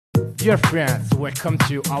Dear friends, welcome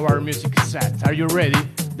to our music set. Are you ready?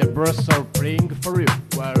 The bros are playing for you.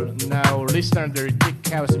 Well, now listen to the tech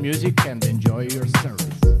house music and enjoy your service.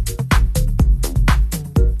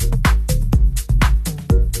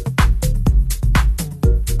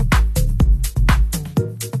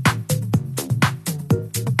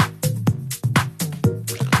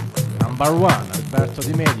 Number 1, Alberto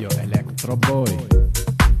Di Medio, Electro Boy.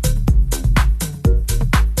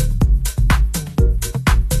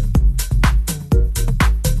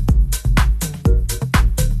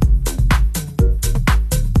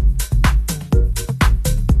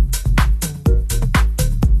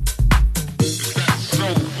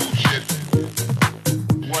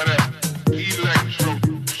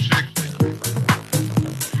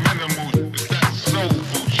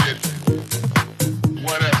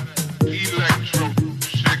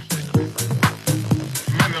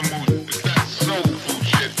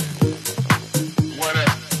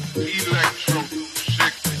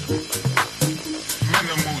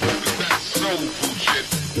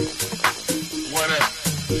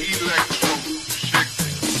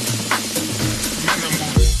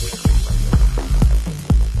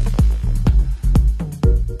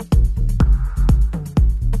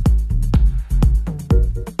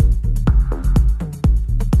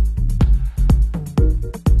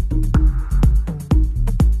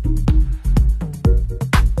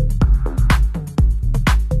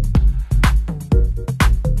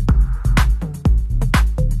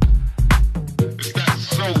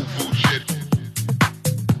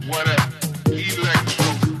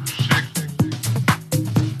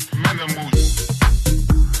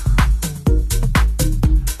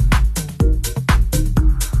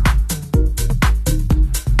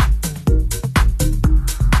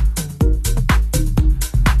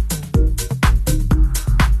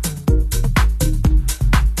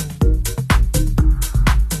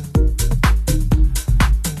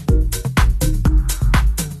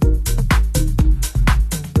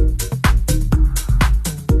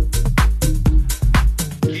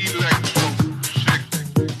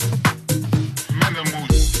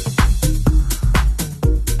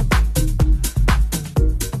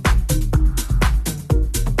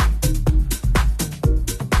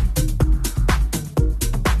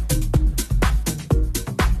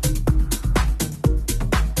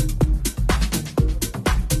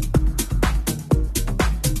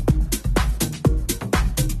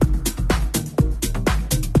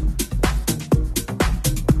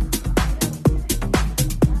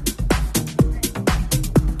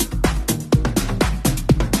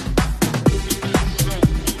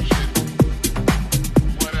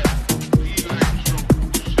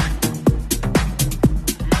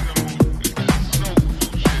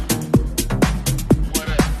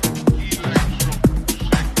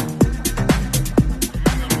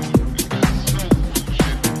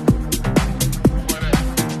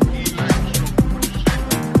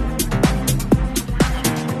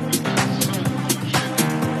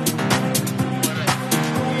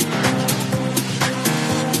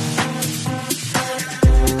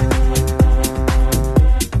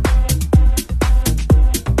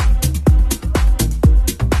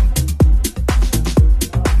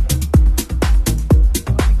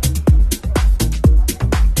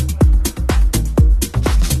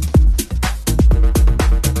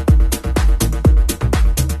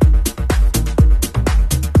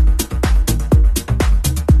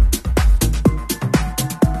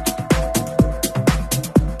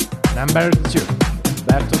 Number 2,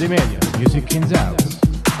 Alberto Di Medio, Music in the House.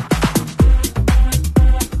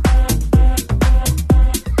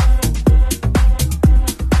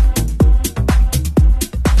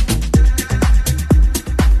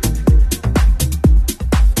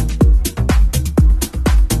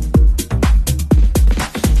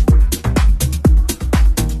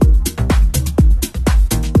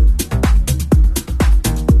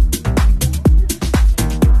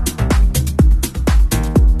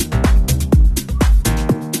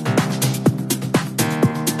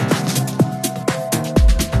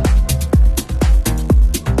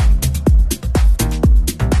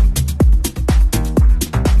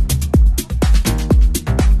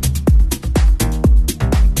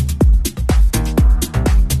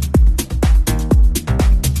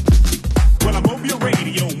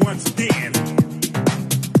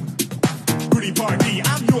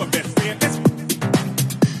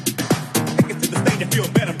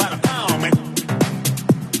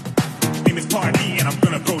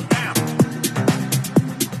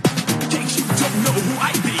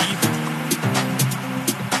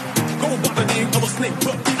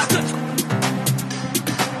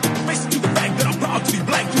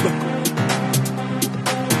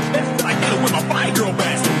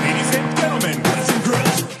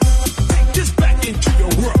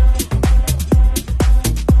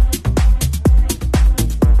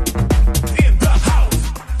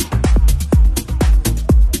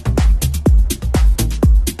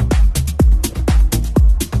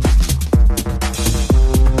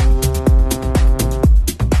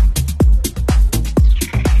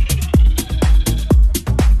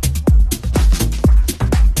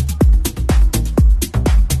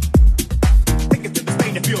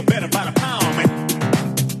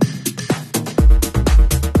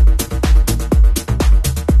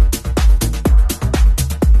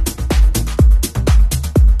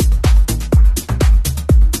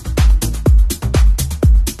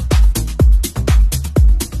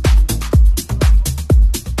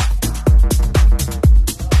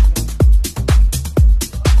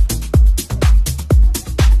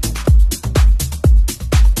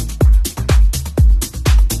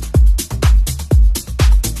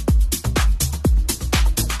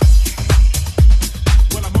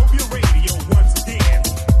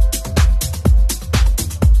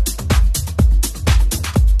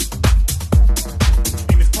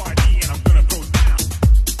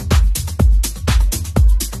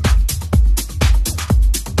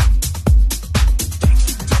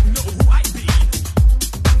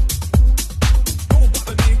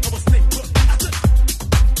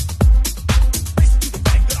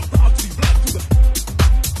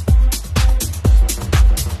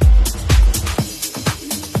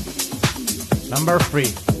 Number 3,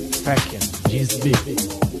 Peckin,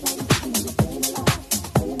 GSB.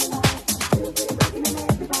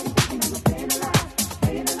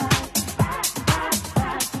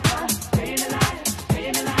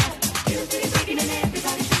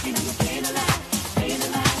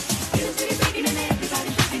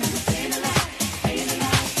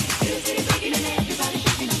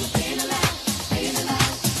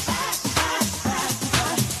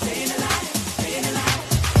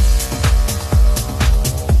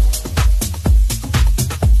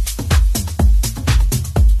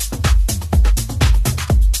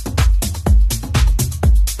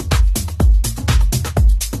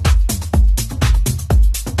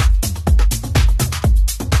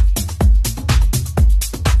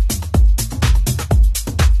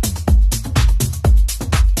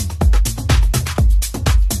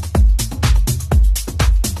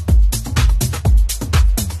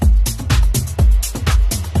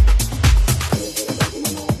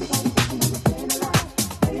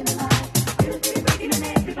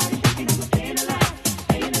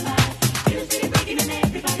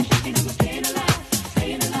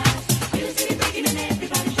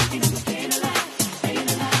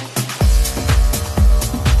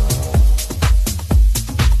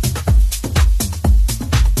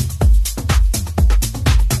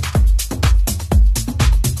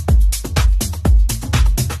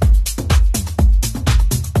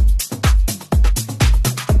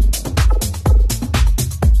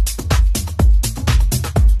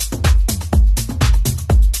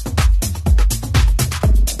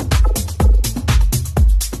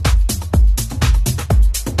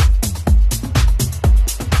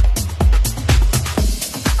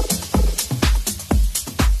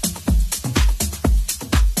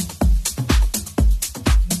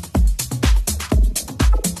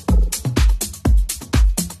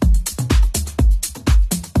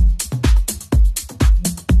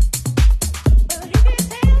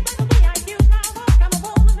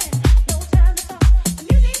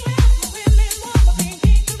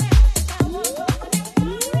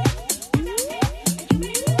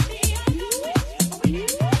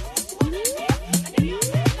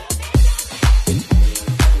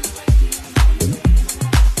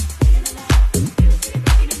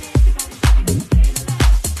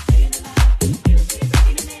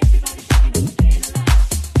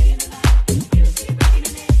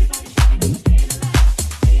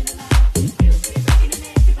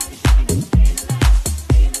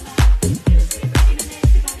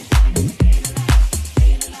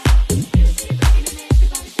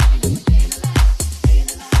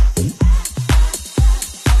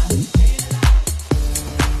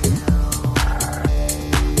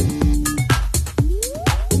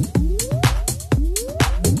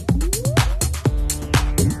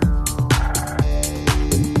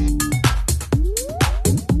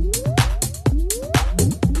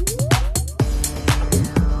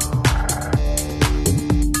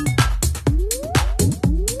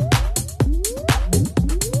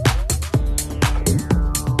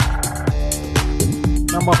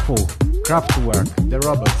 Number 4, Kraftwerk, The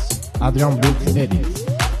Robots, Adrian Book Edit.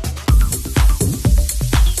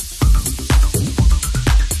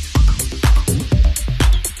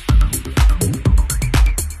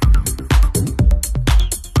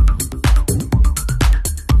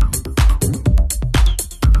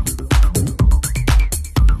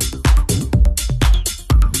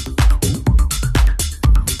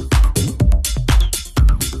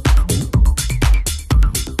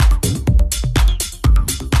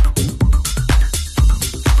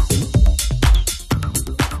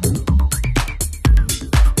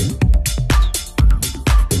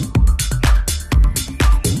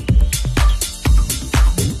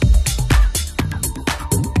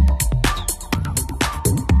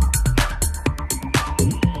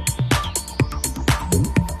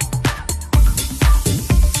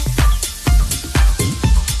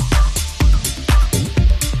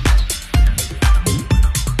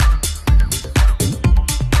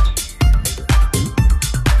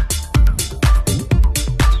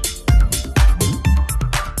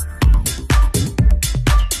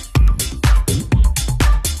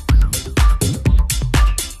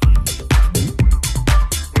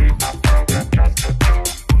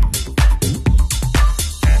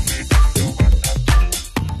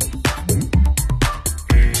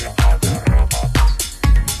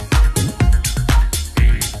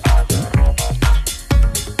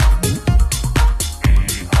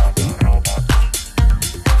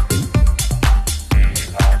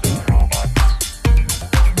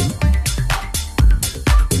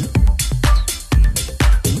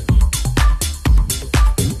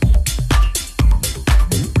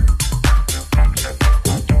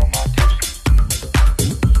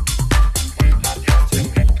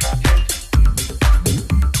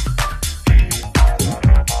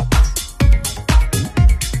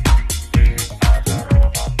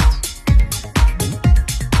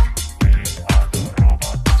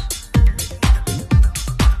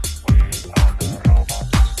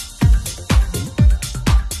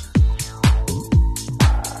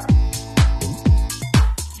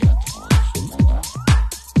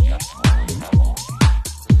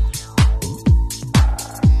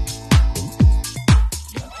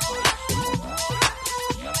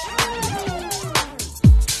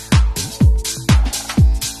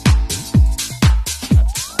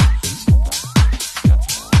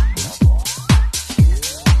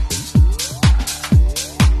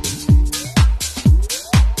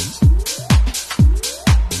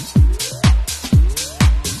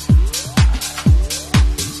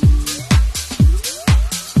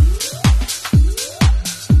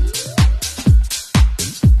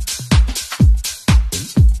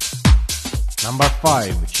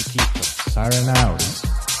 5, Chiquito, Siren House.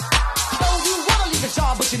 So you wanna leave a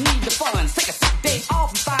job, but you need the funds. Take a sick day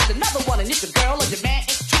off and find another one. And if your girl or your man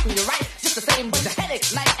ain't treating you right, just the same bunch of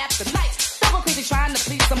headaches night after night. Don't go crazy trying to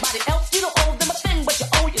please somebody else. You don't owe them a thing, but you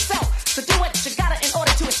owe yourself. So do what you gotta in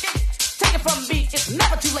order to escape. Take it from me, it's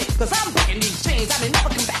never too late. Cause I'm breaking these chains, I may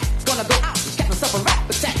never come back. Gonna go out and get myself a rap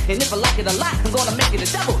attack. And if I like it a lot, I'm gonna make it a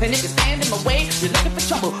double. And if you stand in my way, you're looking for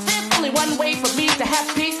trouble. There's only one way for me to have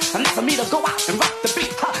peace, and that's for me to go out and rock the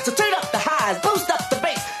beat. So turn up the highs, boost up the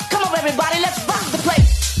bass. Come on everybody, let's rock the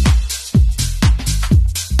place.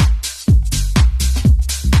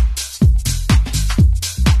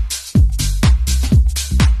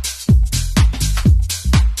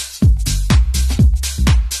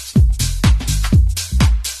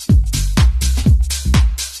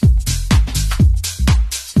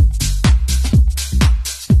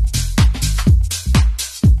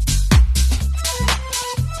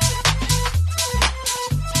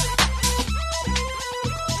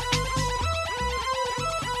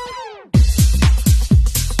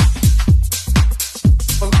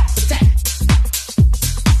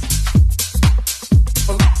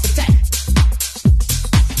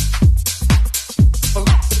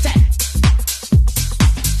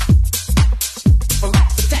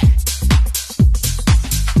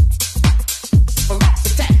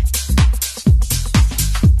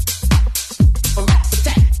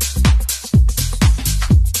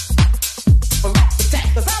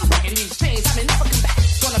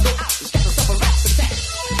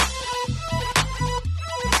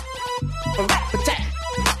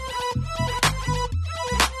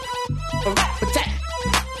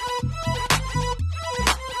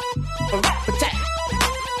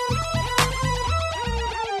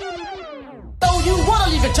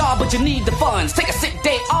 But you need the funds. Take a sick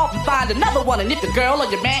day off and find another one. And if your girl or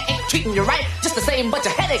your man ain't treating you right, just the same bunch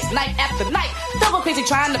of headaches night after night. Don't go crazy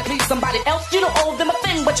trying to please somebody else. You don't owe them a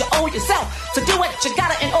thing, but you owe yourself. So do what you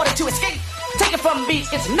gotta in order to escape. Take it from me,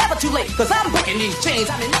 it's never too late. Cause I'm breaking these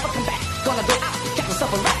chains, I may never come back. Gonna go out and get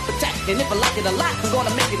myself a rap attack. And if I like it a lot, I'm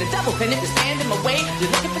gonna make it a double. And if you stand in my way,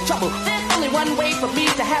 you're looking for trouble. There's only one way for me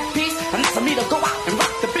to have peace, and that's for me to go out and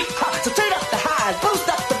rock the beat. So turn up the highs, boost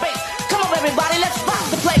up the bass. Come on everybody, let's rock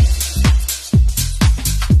the place.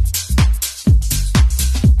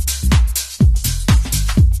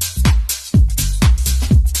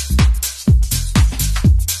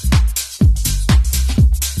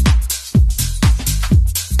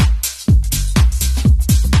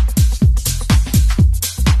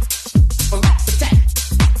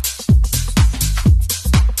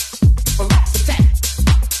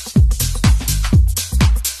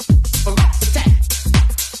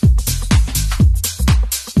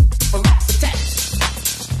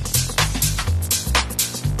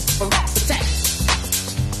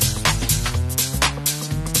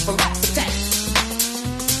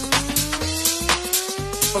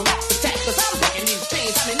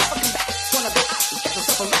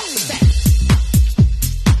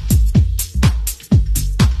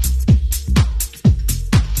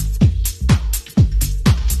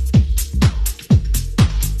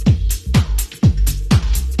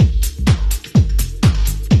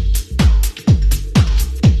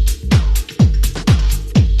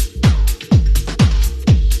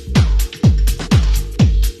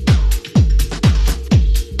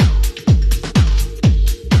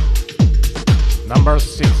 Number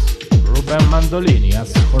 6, Ruben Mandolini,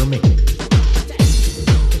 As For Me.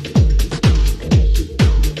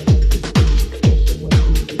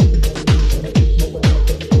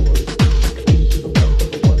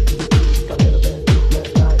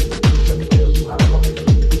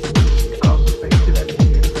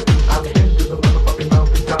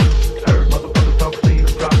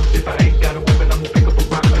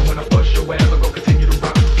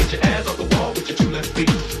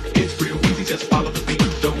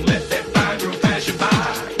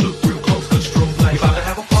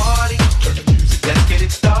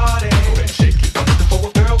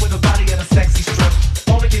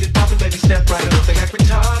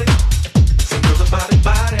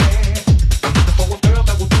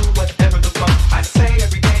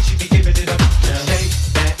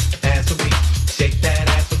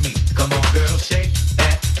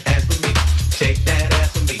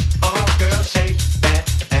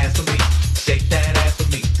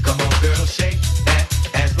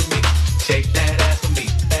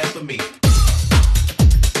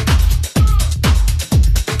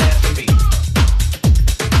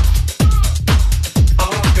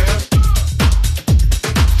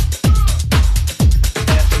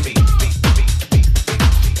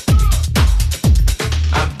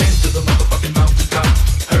 I've been to the motherfucking mountaintop.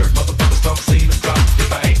 Heard motherfuckers talk, seen them drop.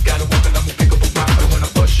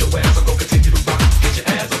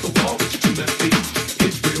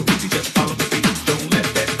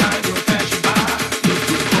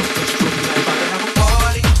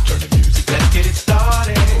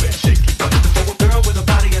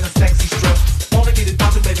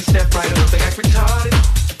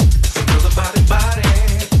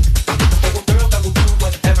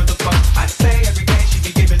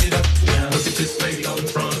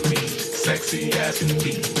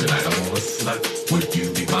 slut, would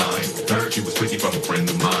you be mine? Heard you was pretty from a friend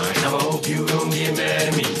of mine. Now I hope you don't get mad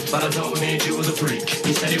at me, but I told him that you was a freak.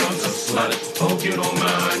 He said he wants a slut, hope you don't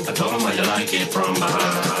mind. I told him how you like it from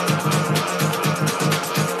behind.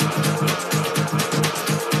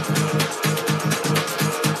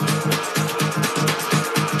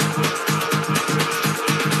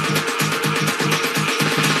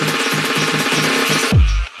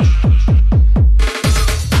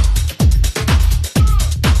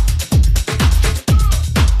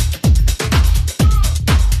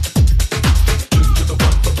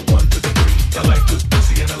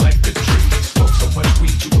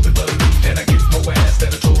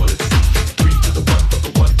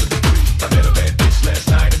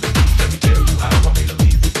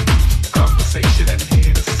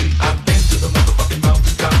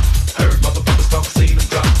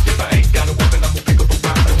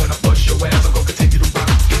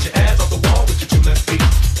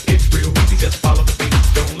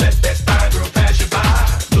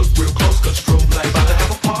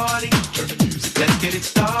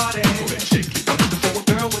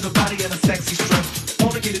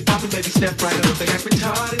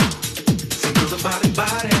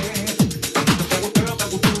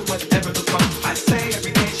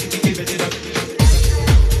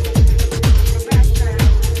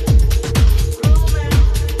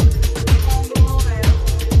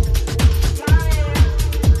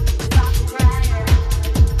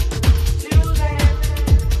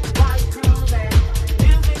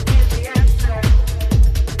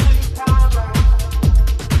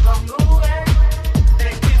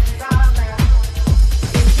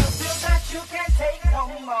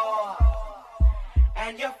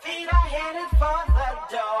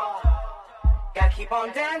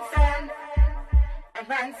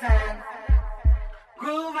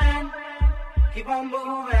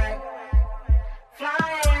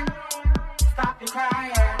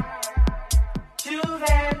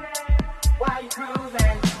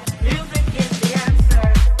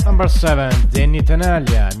 Number 7, Danny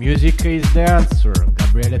Tenaglia, Music is the Answer,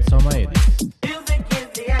 Gabriele Zomaedis.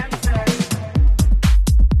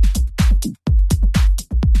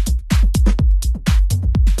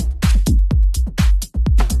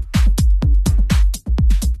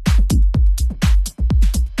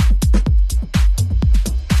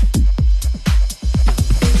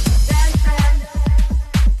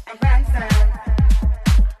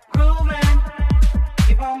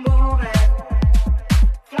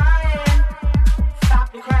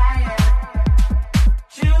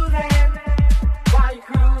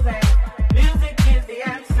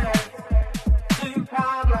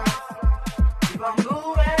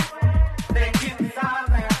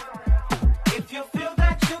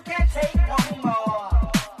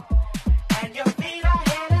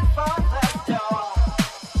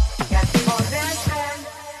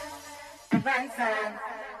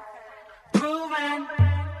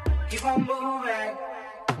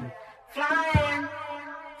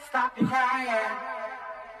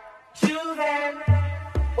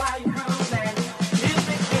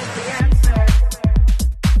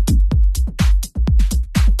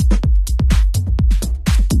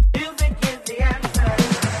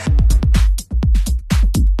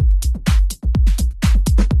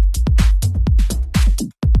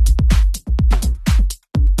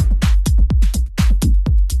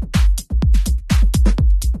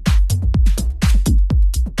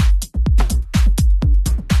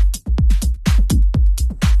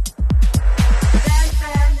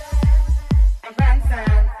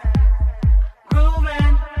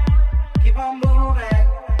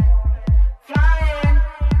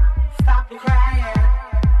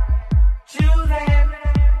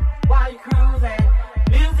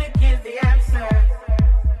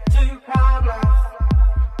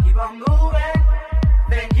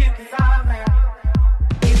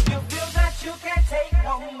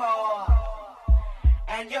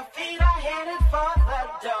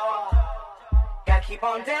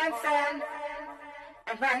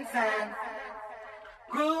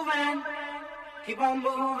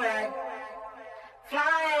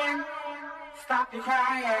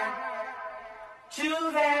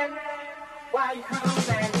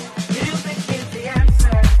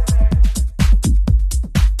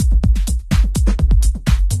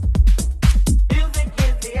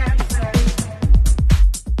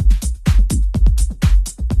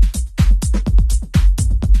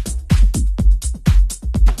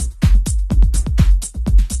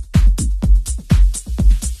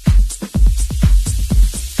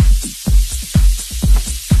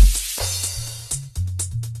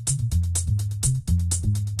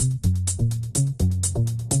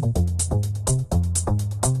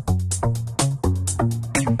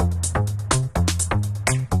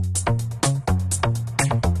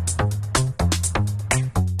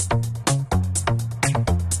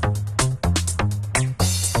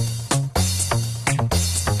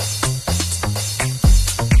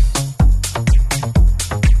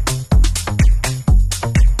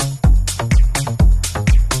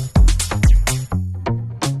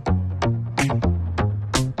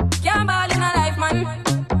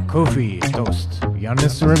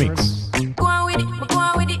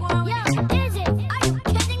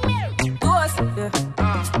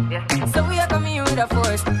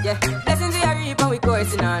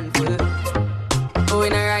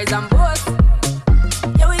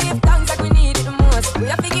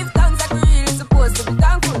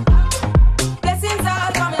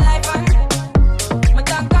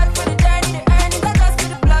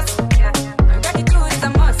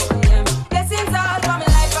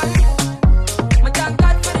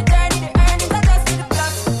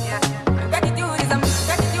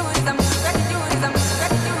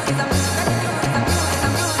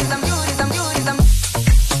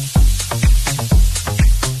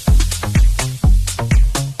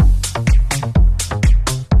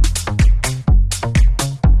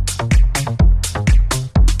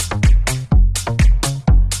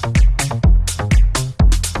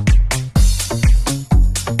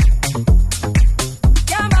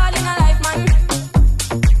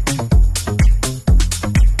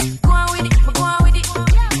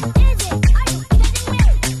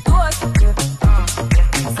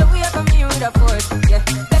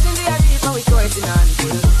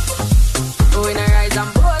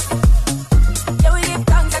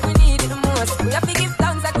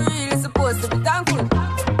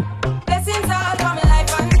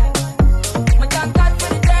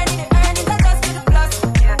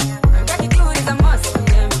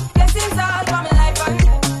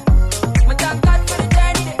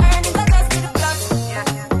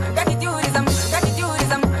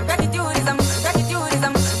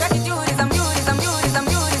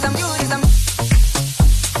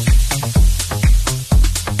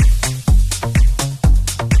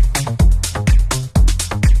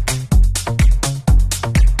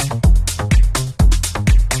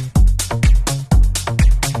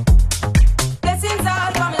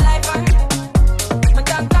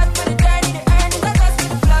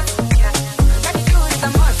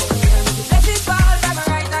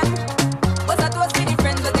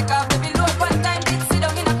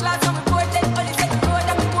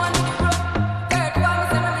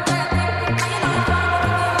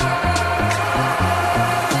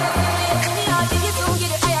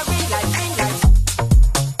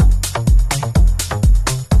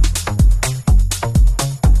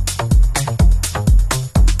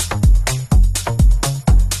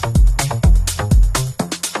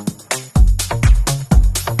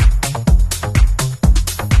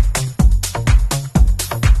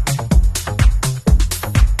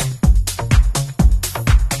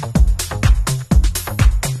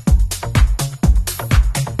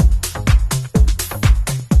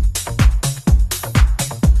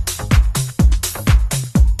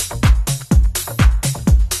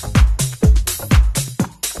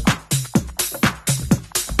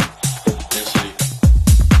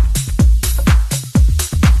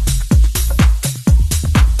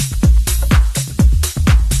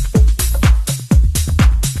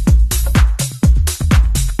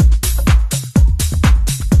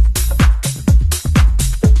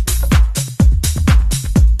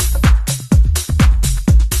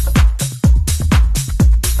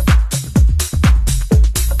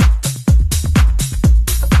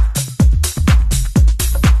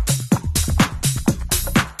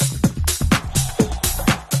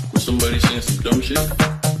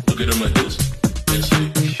 at him like this and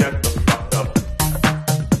say, shut the fuck up.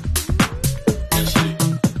 And say,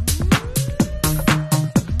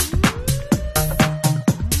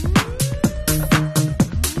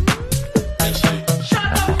 and say, shut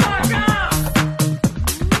the fuck up.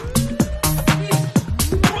 Jesus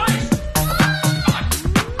Christ.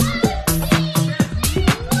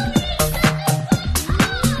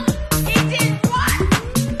 He did what?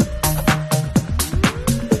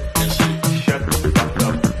 And say, shut the fuck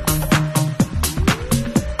up.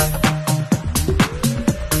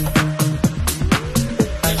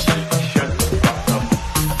 And say, shut the fuck up.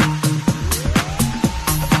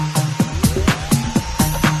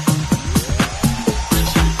 And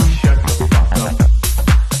say, shut the fuck up.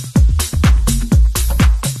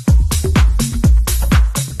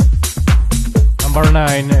 Number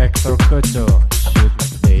 9, Hector Cotto, Shoot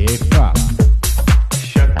the F up.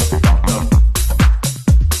 Shut the fuck up.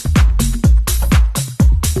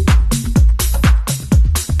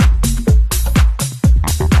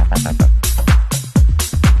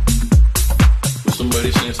 When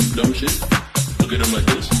somebody saying some dumb shit, look at them like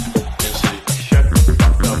this and say, shut the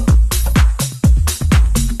fuck up.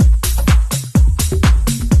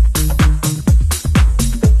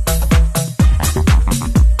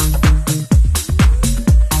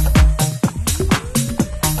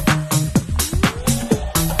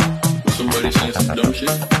 When somebody saying some dumb shit,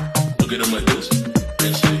 look at them like this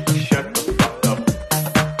and say, shut the fuck up.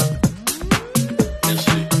 And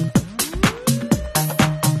say,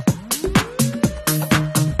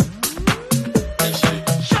 and say,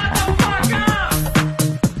 shut the fuck up.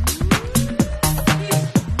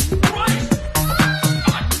 Jesus Christ.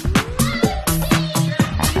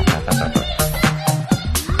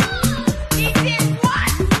 He did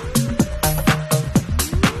what?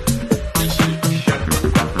 And say, shut the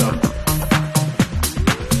fuck up.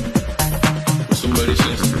 When somebody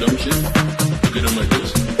says some dumb shit,